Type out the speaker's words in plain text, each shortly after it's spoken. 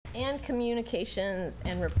And communications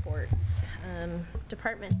and reports.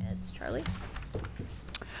 Department heads, Charlie?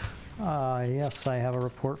 Yes, I have a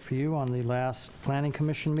report for you on the last Planning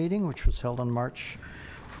Commission meeting, which was held on March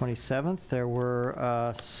 27th. There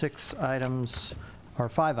were 6 items, or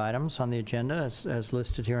 5 items on the agenda, as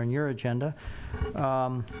listed here on your agenda.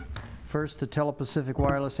 First, the Telepacific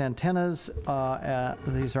wireless antennas.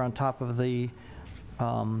 These are on top of the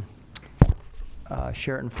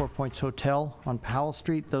Sheraton Four Points Hotel on Powell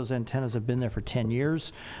Street. Those antennas have been there for 10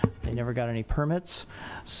 years. They never got any permits,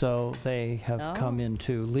 so they have come in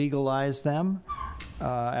to legalize them.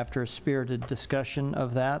 After a spirited discussion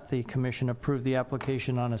of that, the commission approved the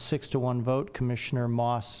application on a 6-to-1 vote. Commissioner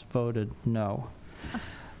Moss voted no.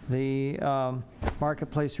 The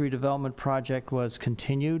Marketplace redevelopment project was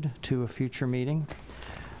continued to a future meeting.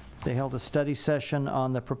 They held a study session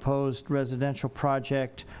on the proposed residential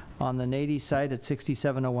project on the Nady site at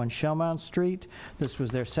 6701 Shellmount Street. This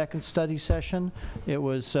was their second study session. It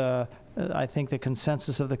was, I think, the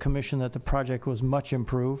consensus of the commission that the project was much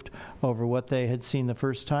improved over what they had seen the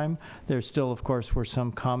first time. There still, of course, were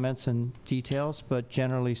some comments and details, but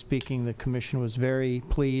generally speaking, the commission was very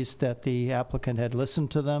pleased that the applicant had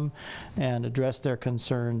listened to them and addressed their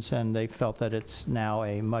concerns, and they felt that it's now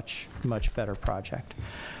a much, much better project.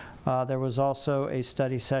 There was also a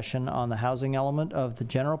study session on the housing element of the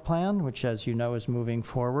general plan, which, as you know, is moving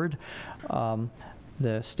forward.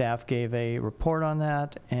 The staff gave a report on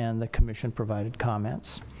that, and the commission provided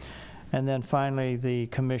comments. And then finally, the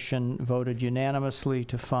commission voted unanimously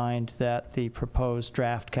to find that the proposed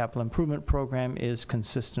draft capital improvement program is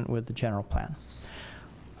consistent with the general plan.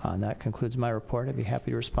 And that concludes my report. I'd be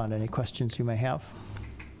happy to respond to any questions you may have.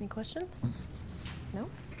 Any questions? No?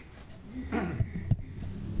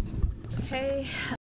 Okay.